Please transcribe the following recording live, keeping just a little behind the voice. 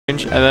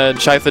range, and then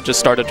Schythed just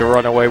started to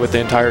run away with the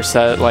entire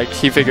set. Like,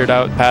 he figured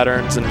out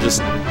patterns and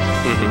just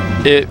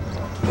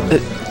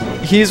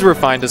he's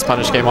refined his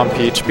punish game on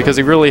Peach because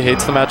he really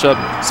hates the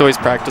matchup, so he's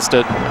practiced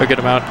it a good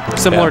amount.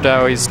 Similar to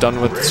how he's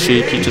done with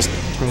Sheik, he just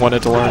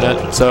wanted to learn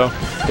it. So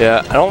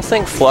yeah, I don't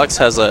think Flux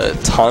has a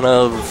ton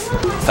of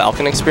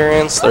Falcon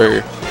experience.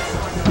 There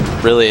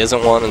really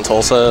isn't one in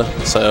Tulsa,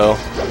 so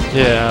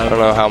yeah, I don't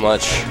know how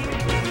much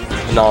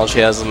knowledge he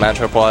has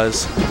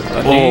matchup-wise.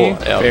 He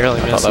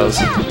barely misses.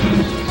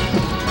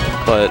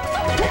 But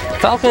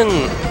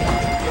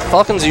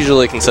Falcon's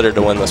usually considered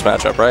to win this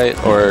matchup, right?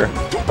 Or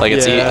like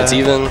it's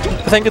even?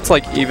 I think it's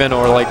like even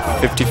or like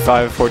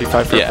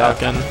 55-45 for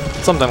Falcon.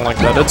 Something like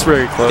that. It's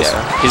very close.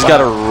 Yeah. He's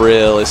got a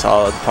really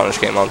solid punish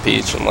game on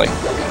Peach, and like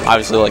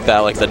obviously like that,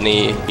 like the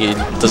knee, he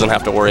doesn't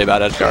have to worry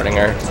about edge guarding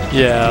her.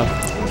 Yeah.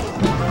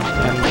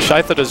 And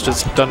Schythed has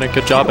just done a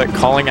good job at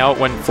calling out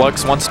when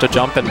Flux wants to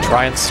jump and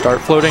try and start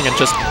floating and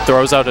just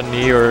throws out a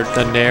knee or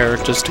a nair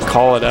just to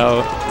call it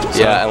out. So.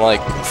 Yeah, and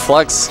like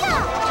Flux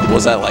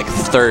was at like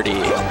 30,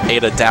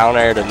 ate a down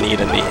air to knee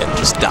and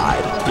just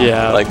died.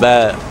 Yeah. Like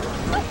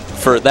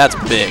that's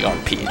big on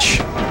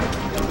Peach.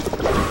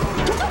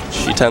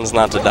 She tends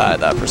not to die at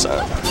that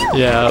percent.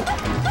 Yeah.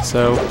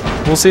 So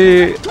we'll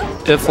see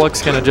if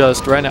Flux can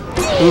adjust right now.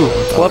 Ooh,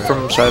 club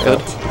from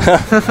Schythed.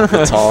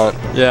 Taunt.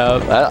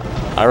 Yeah.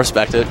 I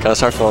respect it. Gotta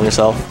start feeling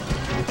yourself.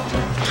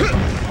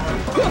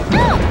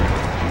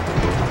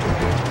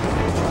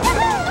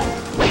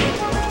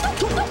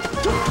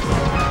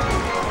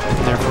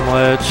 There from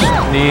ledge.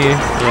 Knee.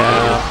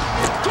 Yeah.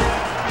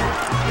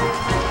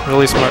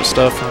 Really smart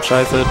stuff from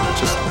Schythed.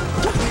 Just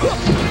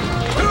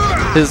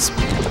his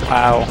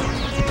wow.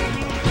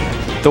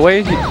 The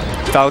way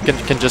Falcon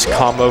can just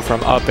combo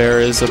from up air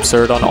is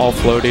absurd on all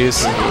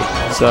floaties.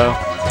 So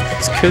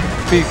this could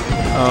be.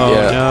 Oh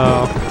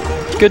no.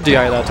 Good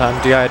DI that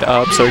time. DI'd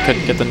up, so he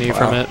couldn't get the knee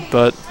from it,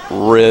 but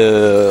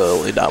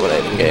really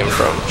dominating game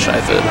from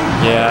Schythed.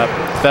 Yeah,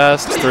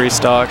 fast 3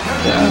 stock.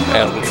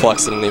 Yeah, and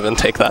Flux didn't even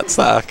take that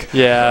stock.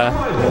 Yeah,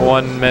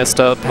 one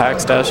messed up hack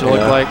stash it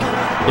looked like.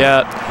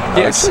 Yeah,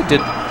 he actually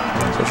did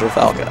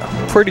Falco.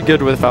 Pretty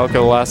good with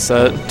Falco last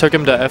set. Took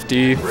him to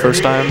FD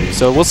first time,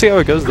 so we'll see how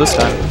it goes this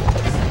time.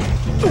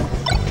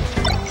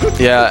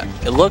 Yeah,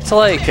 it looked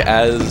like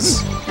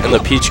as in the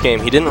Peach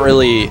game, he didn't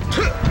really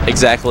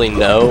exactly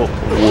know what.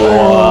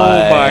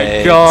 Oh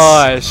my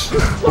gosh.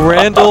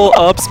 Randall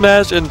up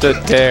smash into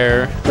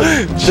Dare.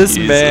 This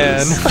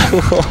man.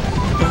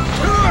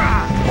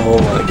 Oh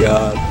my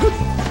god.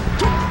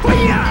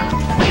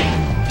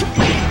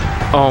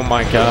 Oh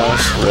my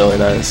gosh. Really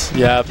nice.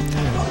 Yeah.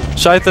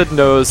 Schythed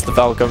knows the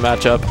Falco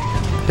matchup.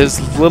 His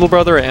little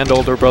brother and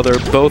older brother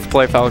both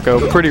play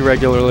Falco pretty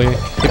regularly.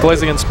 He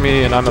plays against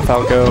me and I'm a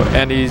Falco,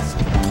 and he's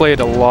played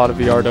a lot of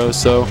Viardos,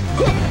 so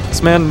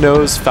this man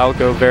knows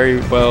Falco very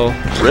well.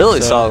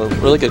 Really solid,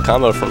 really good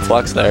combo from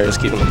Flux there,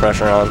 just keeping the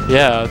pressure on.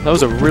 Yeah, that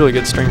was a really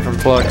good string from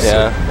Flux.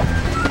 Yeah.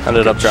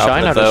 Ended up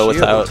dropping it though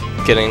without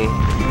getting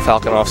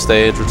Falcon off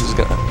stage, which is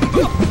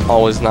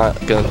always gonna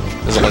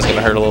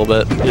hurt a little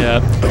bit. Yeah,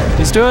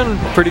 he's doing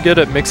pretty good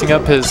at mixing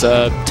up his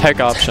tech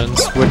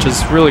options, which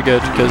is really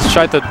good because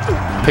Schythed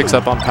picks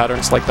up on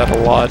patterns like that a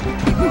lot.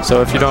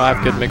 So if you don't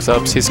have good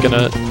mix-ups, he's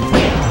gonna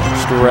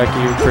just wreck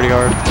you pretty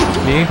hard.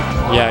 Me?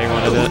 Yeah, he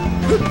wanted it.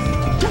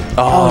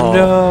 Oh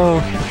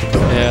no!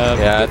 Yeah.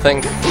 Yeah, I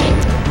think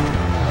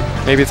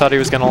maybe thought he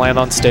was gonna land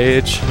on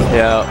stage.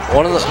 Yeah,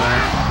 one of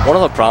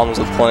the problems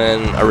with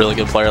playing a really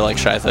good player like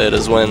Schythed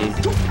is when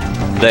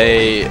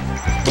they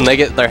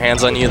get their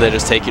hands on you, they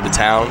just take you to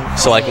town.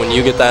 So like when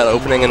you get that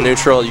opening in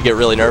neutral, you get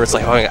really nervous,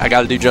 like, oh, I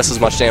gotta do just as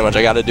much damage,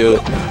 I gotta do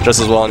it just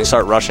as well, and you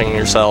start rushing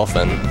yourself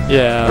and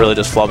really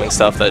just flubbing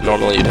stuff that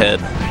normally you'd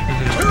hit.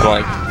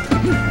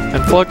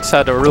 And Flux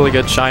had a really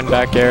good shine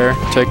back air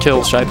to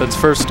kill Schythed's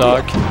first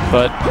stock,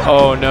 but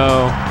oh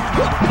no.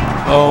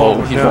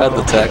 Oh, he read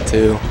the tech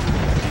too.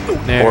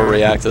 Or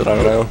reacted, I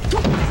don't know.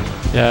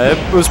 Yeah,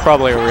 it was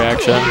probably a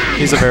reaction.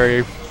 He's a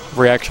very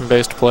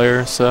reaction-based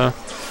player, so.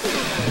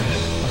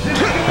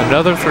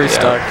 Another 3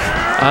 stock.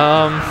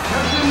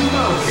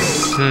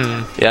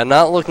 Yeah,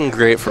 not looking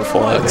great for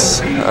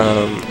Flux.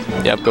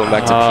 Yep, going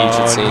back to Peach,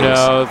 it seems.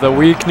 No, the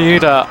weak knee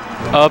to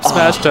up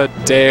smash to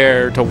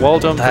Dare to wall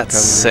jump. That's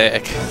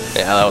sick.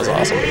 Yeah, that was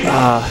awesome.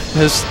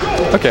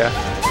 Okay.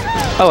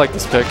 I like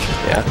this pick.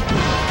 Yeah.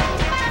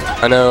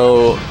 I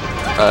know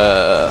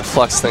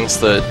Flux thinks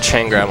the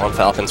chain grab on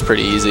Falcon's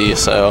pretty easy,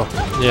 so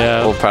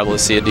we'll probably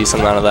see a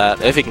decent amount of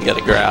that if he can get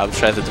a grab.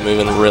 Schythed's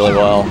moving really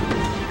well.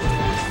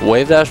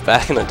 Wave dash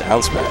back in the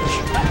down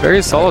smash.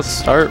 Very solid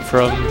start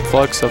from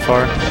Flux so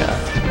far.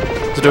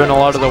 Yeah. He's doing a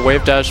lot of the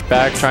wave dash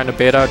back, trying to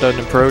bait out an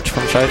approach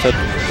from Schythed,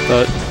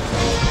 but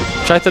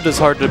Schythed is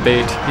hard to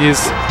bait.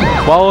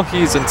 While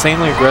he's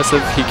insanely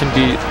aggressive, he can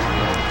be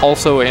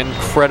also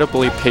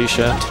incredibly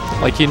patient.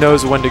 Like, he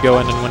knows when to go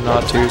in and when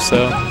not to,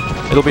 so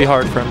it'll be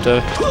hard for him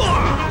to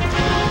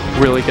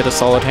really get a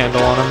solid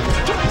handle on him.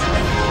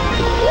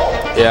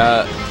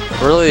 Yeah,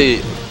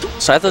 really,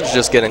 Schythed's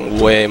just getting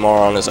way more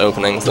on his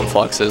openings than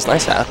Flux is.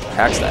 Nice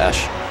hack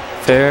stash.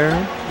 Fair.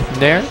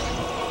 Nair?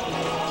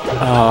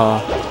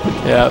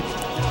 Yeah.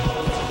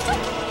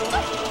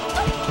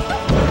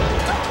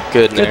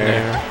 Good Good nair.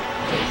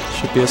 nair.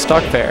 Should be a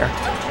stock pair.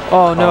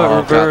 Oh no, it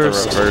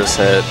reversed. Got the reverse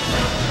hit.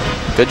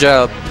 Good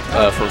job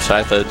from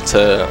Schythed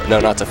to know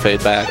not to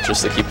fade back,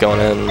 just to keep going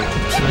in.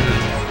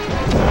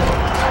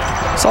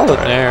 Solid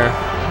nair.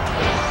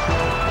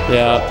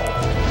 Yeah.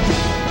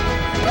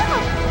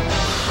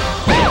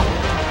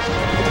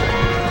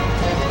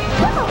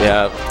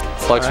 Yeah,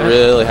 Flux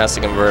really has to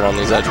convert on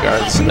these edge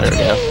guards. There we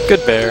go.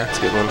 Good bear. That's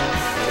a good one.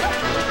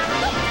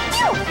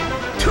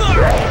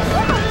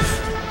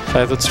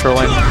 Schythed's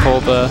trying to pull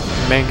the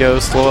mango,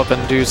 slow up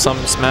and do some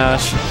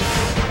smash.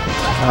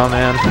 Oh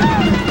man.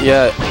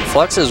 Yeah,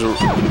 Flux is,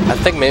 I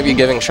think, maybe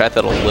giving Schythed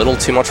a little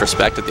too much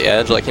respect at the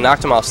edge. Like, he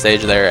knocked him off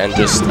stage there and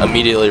just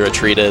immediately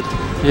retreated.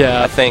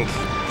 Yeah. I think,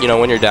 you know,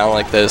 when you're down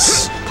like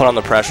this, put on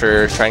the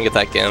pressure, try and get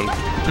that gimp.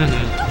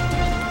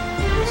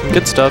 Some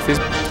good stuff. He's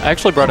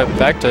actually brought it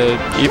back to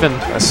even.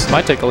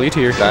 Might take a lead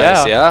here.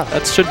 Nice, yeah.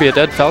 That should be a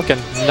dead Falcon.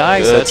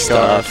 Nice Good edge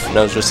guard. stuff.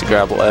 Knows just to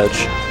grab the edge.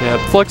 Yeah,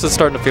 Flux is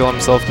starting to feel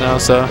himself now,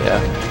 so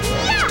Yeah.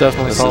 it's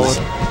definitely solid.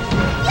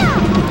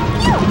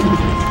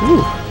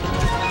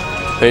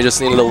 Maybe just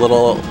needed a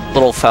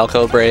little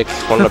Falco break.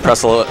 Wanted to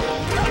press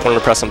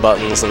some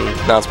buttons, and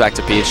now it's back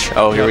to Peach.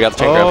 Oh, here we got the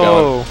chain grab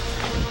going.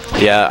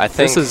 Yeah, I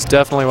think This is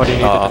definitely what he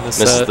needed in this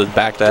misses set. the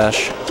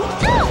backdash.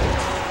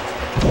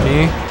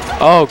 Me?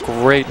 Oh,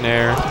 great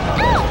nair.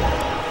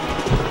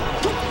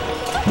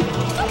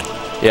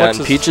 Yeah, Flux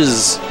and Peach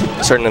is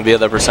starting to be at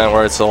the percent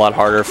where it's a lot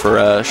harder for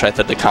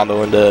Schythed to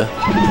combo into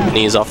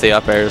knees off the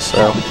up airs,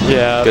 so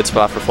Yeah, good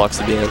spot for Flux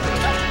to be in.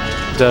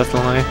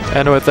 definitely.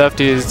 And with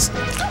FD's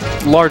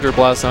larger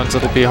blast zones,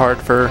 it'll be hard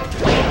for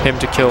him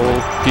to kill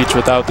Peach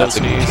without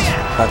those knees.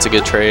 That's a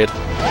good trade.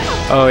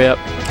 Oh, yep.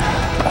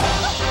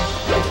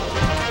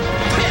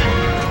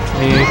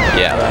 Me?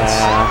 Yeah,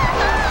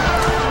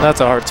 That's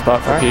a hard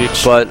spot for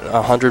Peach. but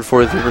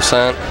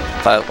 143%.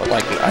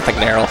 I think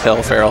nair will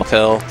kill, fair will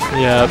kill.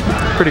 Yeah,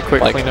 pretty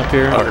quick cleanup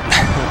here. Or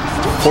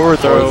Forward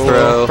throw, Forward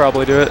throw. will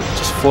probably do it.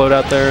 Just float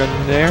out there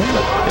and there.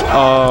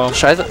 Oh,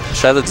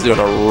 Schythed's doing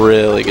a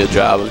really good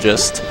job of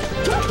just,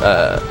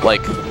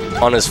 like,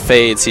 on his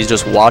fades, he's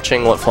just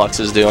watching what Flux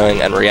is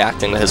doing and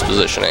reacting to his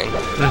positioning.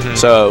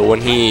 So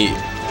when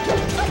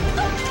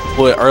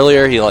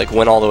earlier he like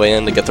went all the way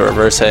in to get the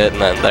reverse hit,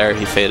 and then there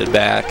he faded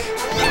back.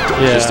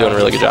 yeah. He's doing a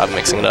really good job of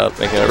mixing it up,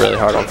 making it really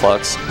hard on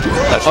Flux.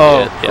 That should Oh,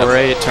 be it. Yep.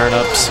 great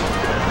turnips.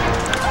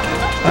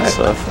 Good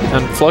stuff.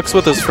 And Flux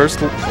with his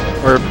first,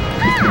 or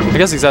I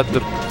guess he's had the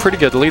pretty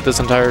good lead this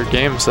entire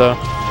game, so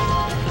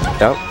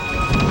Yep.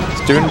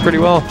 he's doing pretty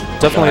well.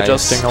 Definitely Nice.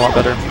 adjusting a lot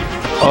better.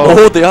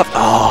 Oh, the up.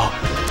 Oh,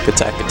 good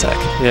tech, good tech.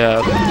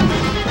 Yeah.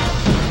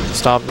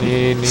 Stop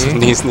knee.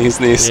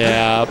 Knees.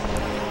 Yeah.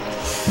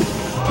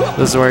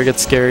 This is where it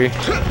gets scary.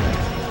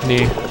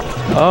 Knee.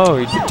 Oh,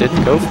 he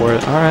didn't go for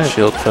it. All right.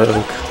 Shield poke.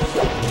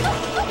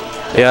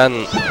 Yeah,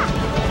 and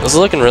this is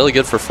looking really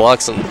good for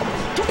Flux, and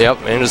yep,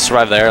 managed to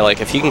survive there.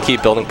 Like, if he can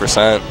keep building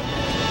percent.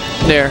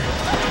 There.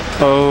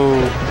 Oh.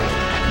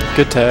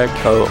 Good tag.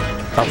 Oh,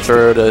 up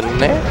throw to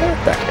nair,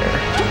 back air.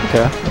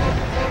 Okay.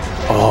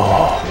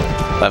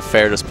 Oh, that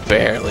fair just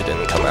barely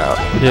didn't come out.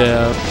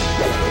 Yeah.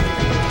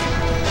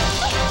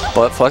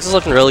 But Flux is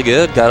looking really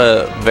good. Got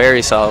a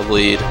very solid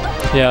lead.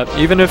 Yeah,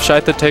 even if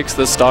Schythed takes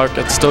this stock,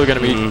 it's still going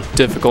to be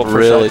difficult for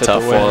Really Schythed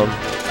tough to for win. him.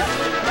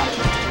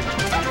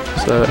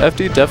 So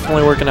FD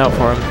definitely working out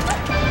for him.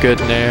 Good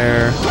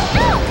nair.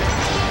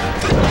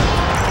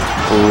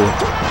 Ooh.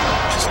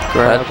 Just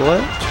grab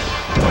it.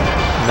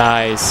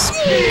 Nice.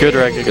 Good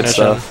recognition. Good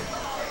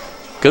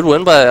stuff. Good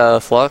win by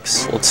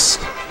Flux.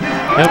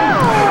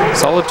 Yep.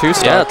 Solid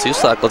two-stock. Yeah,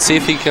 two-stock. Let's see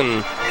if he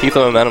can keep the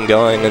momentum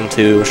going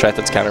into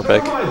Schythed's counter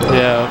pick.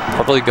 Yeah.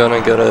 Probably gonna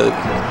go to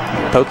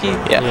Pokey?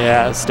 Yeah.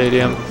 Yeah,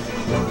 Stadium.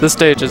 This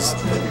stage is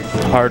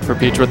hard for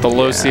Peach with the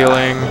low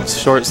ceiling,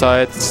 short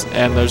sides,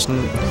 and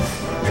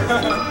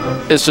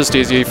it's just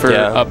easy for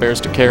up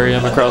airs to carry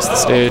him across the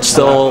stage.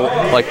 Still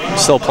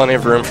plenty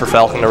of room for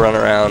Falcon to run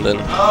around and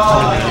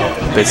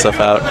bait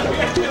stuff out.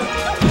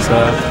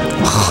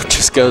 So,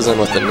 just goes in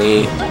with the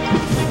knee.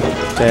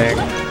 Dang.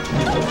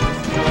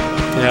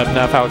 Yeah,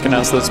 now Falcon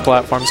has those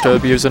platforms to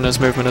abuse in his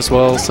movement as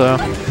well, so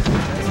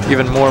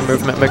even more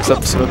movement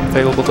mix-ups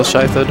available to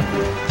Schythed.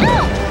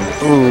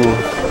 Ooh,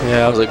 yeah,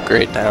 that was a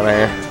great down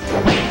air.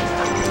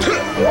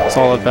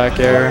 Solid back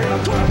air.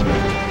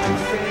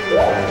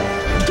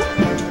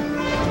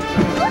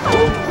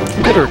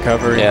 Good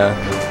recovery.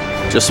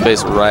 Yeah, just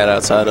spaced right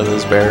outside of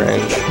his bear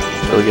range.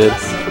 Really good.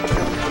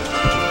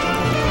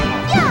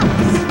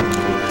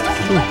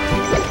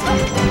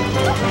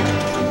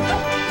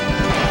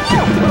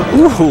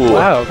 Ooh,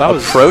 wow, that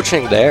was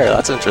approaching there.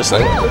 That's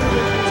interesting.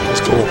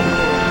 That's cool.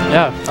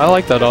 Yeah, I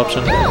like that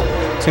option.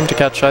 Seemed to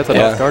catch Schythed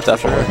off guard for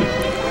sure.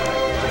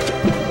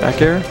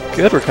 Back air,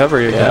 good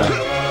recovery again.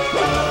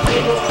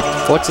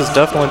 Flux has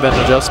definitely been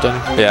adjusting.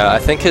 Yeah, I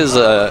think his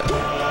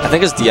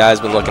DI's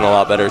been looking a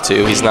lot better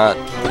too. He's not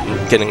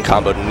getting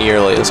comboed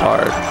nearly as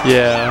hard.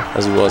 Yeah,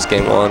 as he was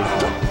game one.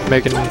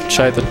 Making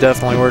Schythed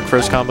definitely work for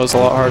his combos a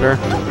lot harder.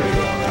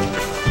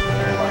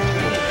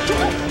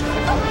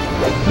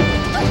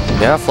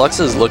 Yeah, Flux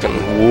is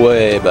looking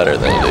way better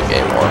than he did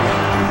game 1.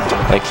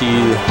 Like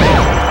he...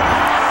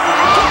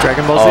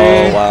 Dragon Ball Z.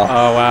 Oh, wow.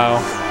 Oh, wow.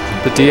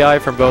 The DI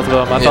from both of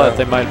them. I thought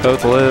they might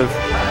both live.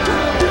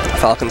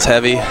 Falcon's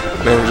heavy.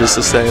 Manages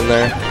to stay in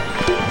there.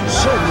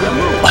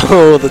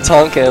 Oh, the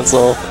taunt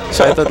cancel.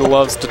 Schythed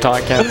loves to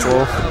taunt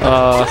cancel.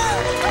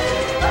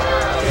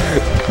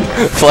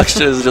 Flux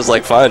is just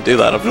like, fine, do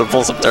that. I'm going to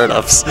pull some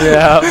turnips.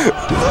 Yeah.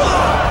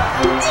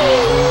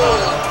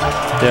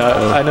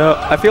 Yeah, I know.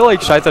 I feel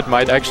like Schythed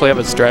might actually have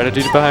a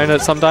strategy behind it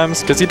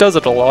sometimes, because he does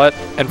it a lot,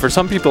 and for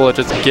some people it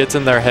just gets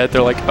in their head.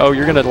 They're like, oh,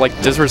 you're gonna like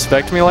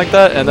disrespect me like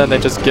that, and then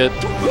it just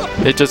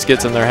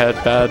gets in their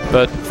head bad.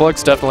 But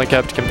Flux definitely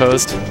kept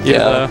composed, even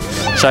though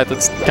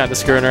Schythed's kind of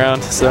screwing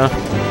around, so.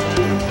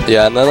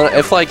 Yeah, and then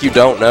if like you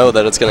don't know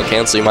that it's gonna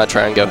cancel, you might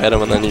try and go hit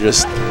him, and then you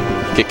just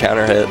get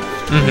counter hit.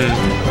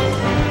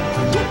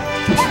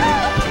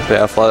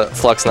 Yeah,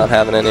 Flux not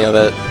having any of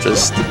it,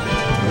 just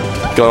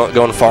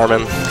going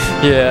farming.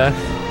 Yeah.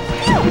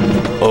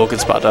 Oh, good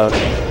spot dodge.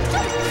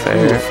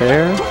 Fair.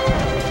 Fair.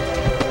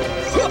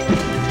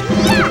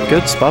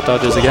 Good spot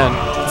dodges again.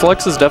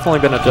 Flux has definitely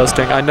been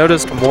adjusting. I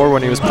noticed more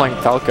when he was playing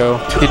Falco.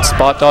 He'd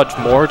spot dodge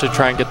more to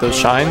try and get those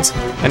shines,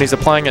 and he's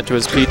applying it to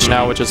his Peach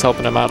now, which is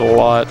helping him out a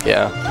lot.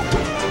 Yeah.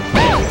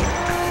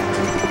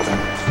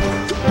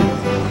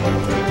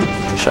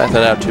 Schythed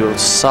out to a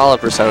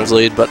solid percentage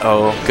lead, but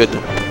oh, good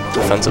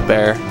defensive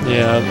bear.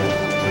 Yeah.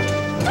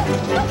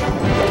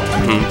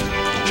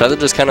 Schythed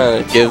just kind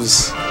of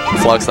gives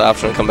Flux the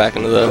option to come back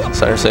into the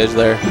center stage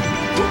there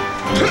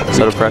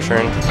instead of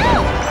pressuring.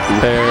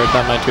 Fair,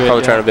 that might do it.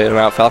 Probably trying to bait him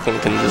out. Falcon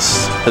can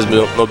just, his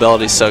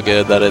mobility's so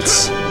good that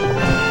it's,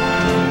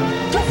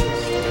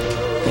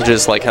 he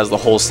just like has the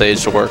whole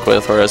stage to work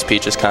with, whereas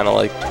Peach is kind of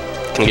like,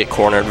 can get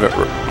cornered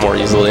more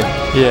easily.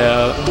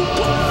 Yeah.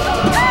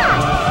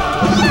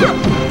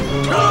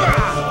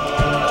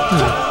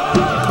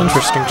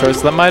 Interesting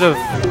choice. That might have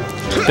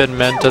been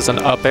meant as an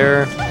up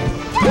air,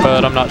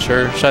 but I'm not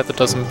sure. Schythed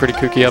does some pretty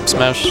kooky up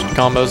smash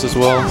combos as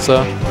well,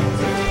 so.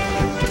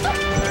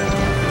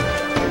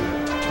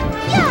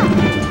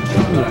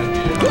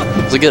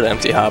 It was a good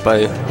empty hop.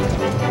 I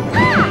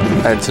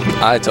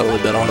totally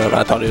bet on it.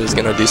 I thought he was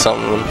going to do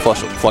something when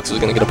Flux was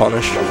going to get a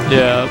punish.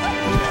 Yeah.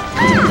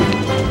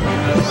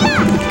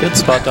 Good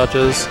spot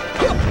dodges.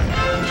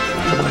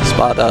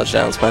 Spot dodge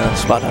down smash.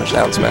 Spot dodge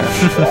down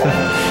smash.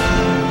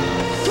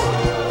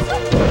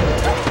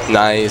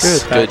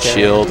 Nice, good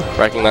shield.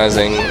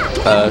 Recognizing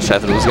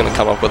Schythed was going to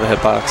come up with a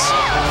hitbox.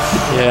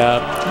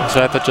 Yeah,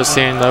 Schythed just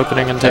seeing the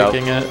opening and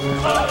taking it.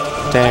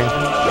 Dang.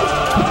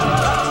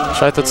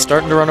 Schythed's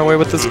starting to run away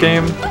with this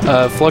game.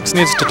 Flux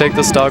needs to take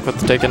the stock with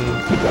taking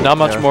not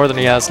much more than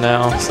he has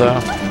now. So.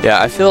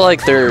 Yeah, I feel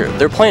like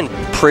they're playing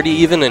pretty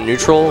even in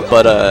neutral,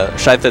 but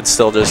Schythed's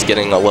still just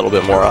getting a little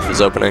bit more off his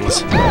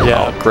openings.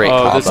 Yeah, oh, great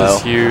combo. This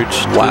is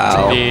huge.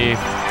 Wow. To me,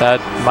 that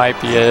might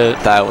be it.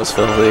 That was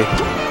filthy.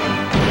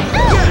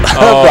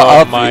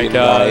 Oh my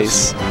gosh.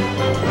 Nice.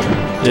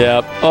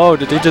 Yeah. Oh,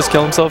 did he just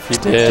kill himself? He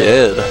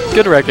did.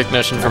 Good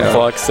recognition from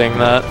Flux seeing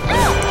that.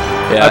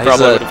 Yeah, I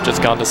probably would have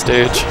just gone to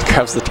stage.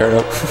 Grabs the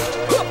turnip.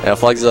 Yeah,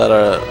 Flux is at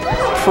a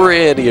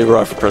pretty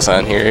rough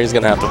percent here. He's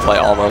going to have to play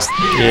almost.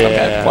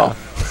 Yeah. Okay,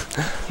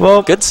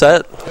 well, good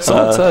set.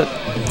 Solid set.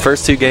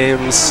 First two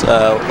games,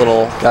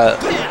 little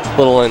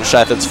in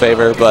Schythed's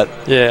favor, but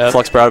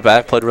Flux brought it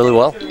back, played really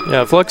well.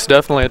 Yeah, Flux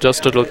definitely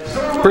adjusted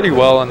pretty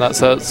well in that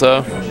set,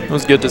 so it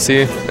was good to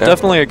see. Yeah.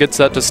 Definitely a good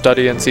set to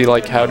study and see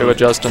like how to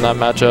adjust in that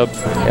matchup.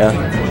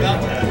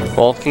 Yeah.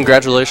 Well,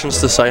 congratulations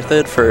to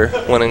Schythed for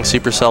winning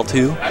Supercell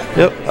 2.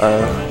 Yep.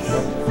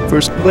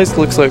 First place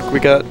looks like we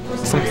got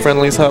some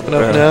friendlies hopping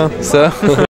up now, so.